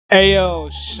Ayo,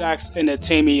 Shax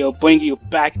Entertainment, yo, bring you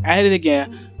back at it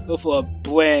again with a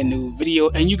brand new video,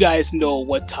 and you guys know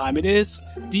what time it is.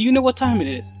 Do you know what time it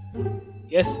is?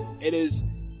 Yes, it is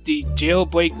the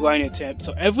jailbreak grind attempt.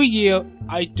 So every year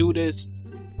I do this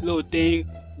little thing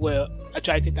where I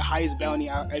try to get the highest bounty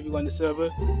out of everyone in the server.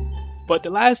 But the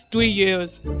last 3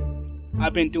 years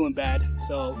I've been doing bad.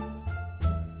 So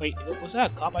wait, was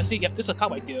that a cop? I see. Yep, there's a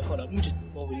cop right there. Hold up, let me just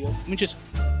go over here. Let me just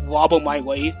wobble my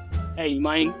way. Hey, you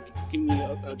mind giving me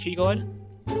a key card?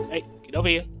 Hey, get over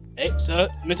here. Hey, sir,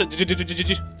 Mr.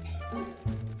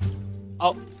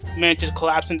 Oh, man, just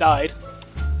collapsed and died.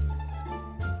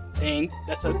 Dang,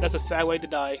 that's a sad way to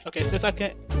die. Okay, since I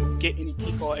can't get any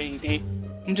key card or anything,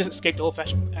 I'm just escape the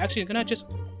old-fashioned. Actually, can I just?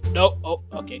 No. Oh,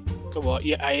 okay. Come on.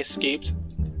 Yeah, I escaped.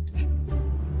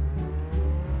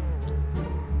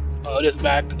 Oh, there's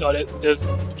back. Oh, there's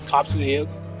cops in here.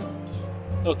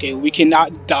 Okay, we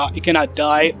cannot die. You cannot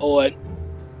die or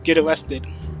get arrested.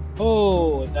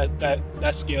 Oh, that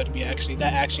scared me actually.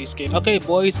 That actually scared me. Okay,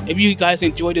 boys, if you guys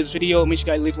enjoyed this video, make sure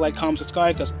you guys leave a like, comment,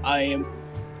 subscribe, because I am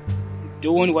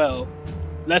doing well.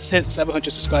 Let's hit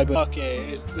 700 subscribers.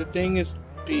 Okay, the thing is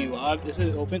being robbed. Is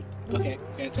it open? Okay,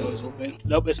 can't tell it's open.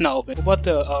 Nope, it's not open. What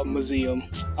about the museum?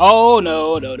 Oh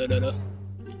no.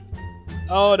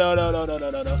 Oh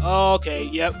no. Okay,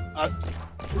 yep.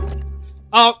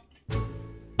 Oh.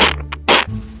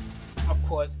 Of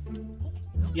course.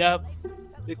 Yep.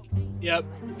 Yep.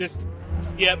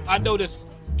 Yep. I know this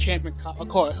champion cop. Of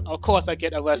course I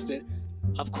get arrested.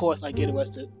 Of course I get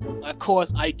arrested.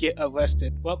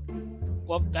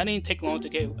 Well, that didn't take long to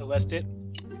get arrested.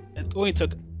 It only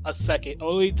took a second.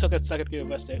 To get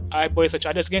arrested. Alright, boys, let's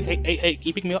try this again. Hey, can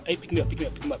you pick me up? Hey, pick me up.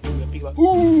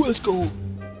 Ooh, let's go.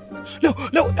 No,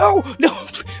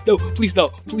 please no.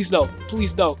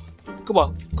 Come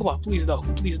on, please no.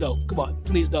 Come on,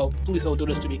 please don't do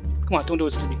this to me. Come on, don't do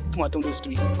this to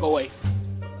me. Go away.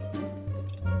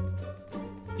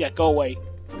 Yeah, go away.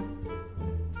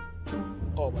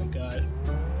 Oh my god.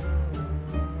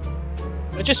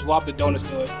 I just robbed the donut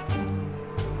store.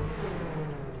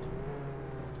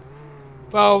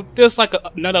 Bro, there's like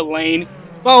another lane.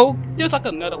 Bro, there's like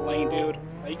another lane, dude.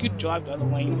 Like, you could drive the other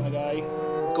lane, my guy.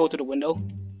 Go to the window.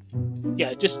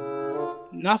 Yeah, just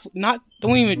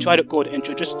don't even try to go to the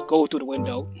intro, just go through the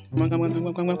window. Come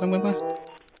on.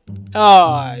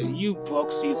 Ah, you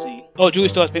broke CC. Oh, jewelry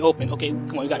store has been open. Okay,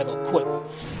 come on, you gotta go quick.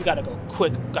 Gotta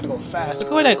go fast.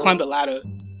 Look at that climb the ladder.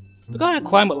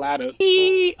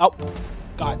 Oh,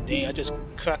 god dang, I just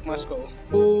cracked my skull.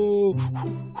 Ooh.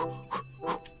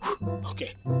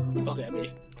 Okay, I made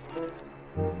it.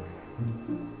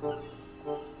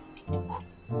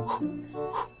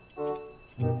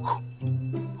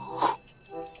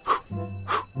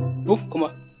 Oh, come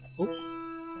on.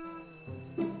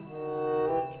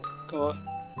 Come on.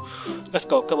 Let's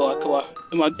go. Come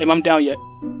on. Am I down yet?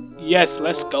 Yes,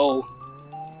 let's go.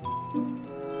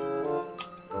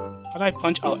 How do I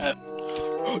punch out F?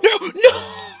 No!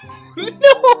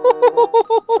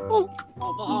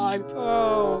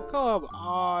 Come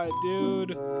on,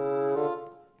 dude.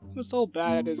 I'm so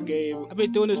bad at this game. I've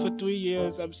been doing this for 3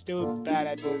 years. I'm still bad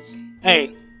at this.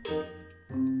 Hey.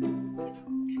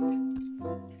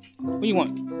 What do you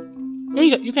want?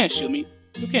 You can't shoot me.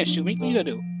 What you gonna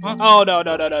do? Huh? Oh no.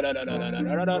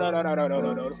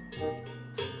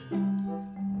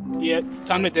 Yeah,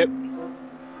 time to dip.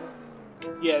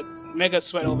 Yeah, mega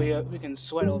sweat over here. We can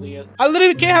sweat over here. I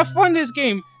literally can't have fun in this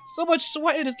game. So much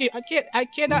sweat in this game. I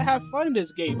cannot have fun in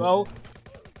this game, bro.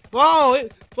 Bro,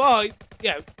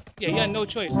 yeah, you got no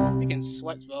choice. We can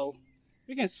sweat, bro.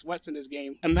 We can sweat in this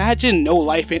game. Imagine no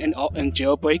life in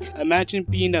jailbreak. Imagine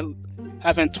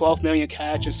having 12 million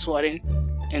cash and sweating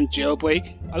in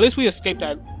jailbreak. At least we escaped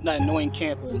that annoying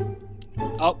camper.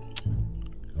 Oh,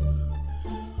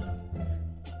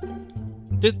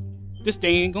 this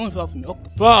thing ain't going for me. Oh,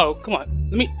 bro, come on.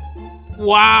 Let me.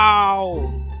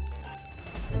 Wow.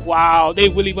 They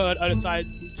really went on the other side.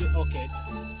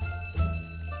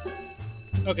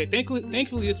 Okay,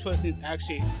 thankfully this person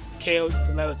actually cared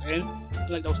to let us in.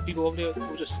 Like those people over there who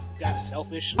were just that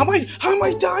selfish. How am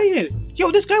I dying?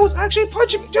 Yo, this guy was actually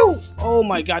punching me, dude. Oh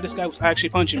my god, this guy was actually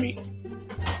punching me.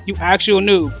 You actual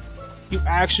noob. He was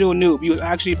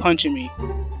actually punching me.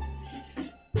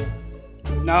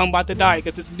 Now I'm about to die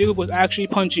because this dude was actually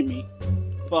punching me.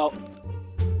 Well,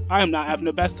 I am not having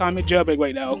the best time at jailbreak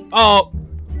right now. Oh,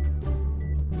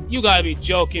 you gotta be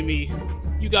joking me.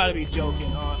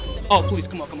 Huh? Oh, please,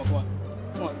 come on.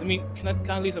 Can I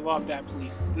at least rob that,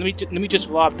 please? Let me just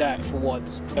rob that for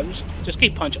once. Just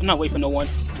keep punching. I'm not waiting for no one.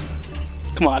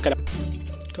 Come on,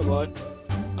 come on.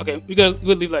 Okay,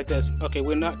 we'll leave like this. Okay,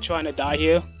 we're not trying to die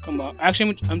here. Come on.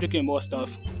 Actually, I'm drinking more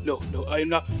stuff. No, I am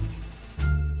not.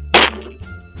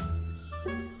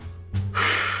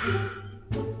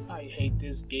 I hate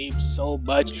this game so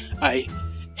much. I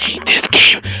hate this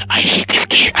game. I hate this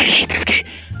game. I hate this game.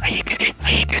 I hate this game. I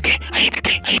hate this game. I hate this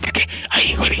game. I hate this game.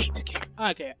 I really hate this game.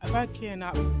 Okay, if I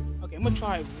cannot. Okay, I'm gonna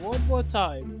try one more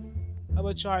time. I'm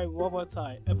gonna try one more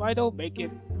time. If I don't make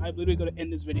it, I'm literally gonna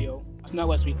end this video. It's not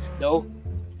West me.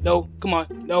 No, come on.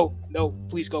 No,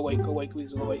 please go away. Go away.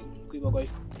 Please go away. Please go away.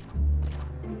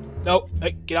 No,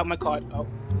 hey, get out my car. Oh,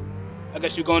 I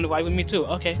guess you're going to ride with me too.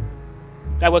 Okay,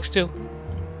 that works too.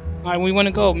 Alright, where you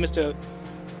wanna go, Mr.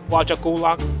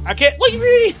 Wajakulak? I can't. What do you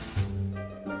mean?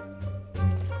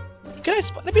 Can I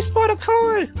let me spot a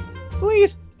car,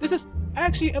 please? This is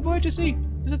actually emergency.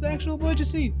 This is actual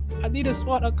emergency. I need to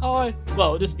spot a car.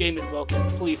 Whoa, this game is broken.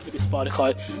 Please let me spot a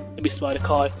car. Let me spot a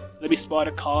car. Let me spot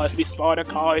a car. Let me spot a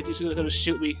car. You're just gonna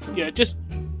shoot me. Yeah, just.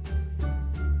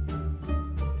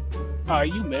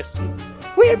 Alright, you missed.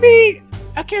 What do you mean?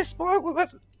 I can't spot. Well,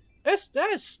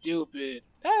 that's stupid.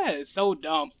 That is so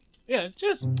dumb. Yeah,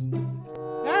 just.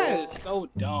 That is so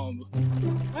dumb.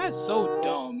 That's so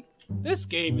dumb. This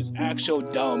game is actual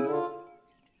dumb.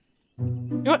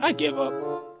 You know what? I give up.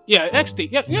 Yeah, XD.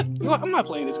 Yeah. You know what? I'm not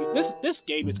playing this game. This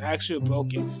game is actually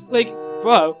broken. Like,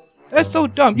 bro, that's so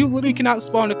dumb. You literally cannot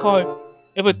spawn a car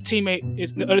if a teammate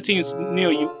is the other team is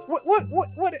near you.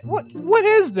 What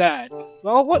is that?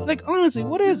 Bro, what? Like, honestly,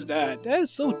 what is that? That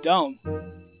is so dumb.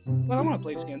 Well, I want to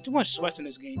play this game. Too much sweat in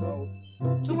this game, bro.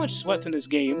 Too much sweat in this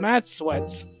game. Mad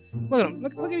sweats. Look at them.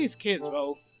 Look at these kids,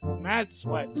 bro. Mad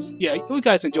sweats. Yeah, if you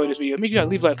guys enjoyed this video, make sure you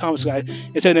leave a like, comment, subscribe,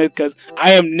 and send it, because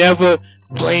I am never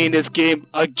playing this game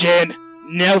again.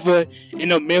 Never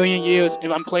in a million years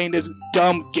if I'm playing this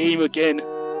dumb game again.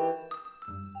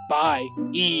 Bye.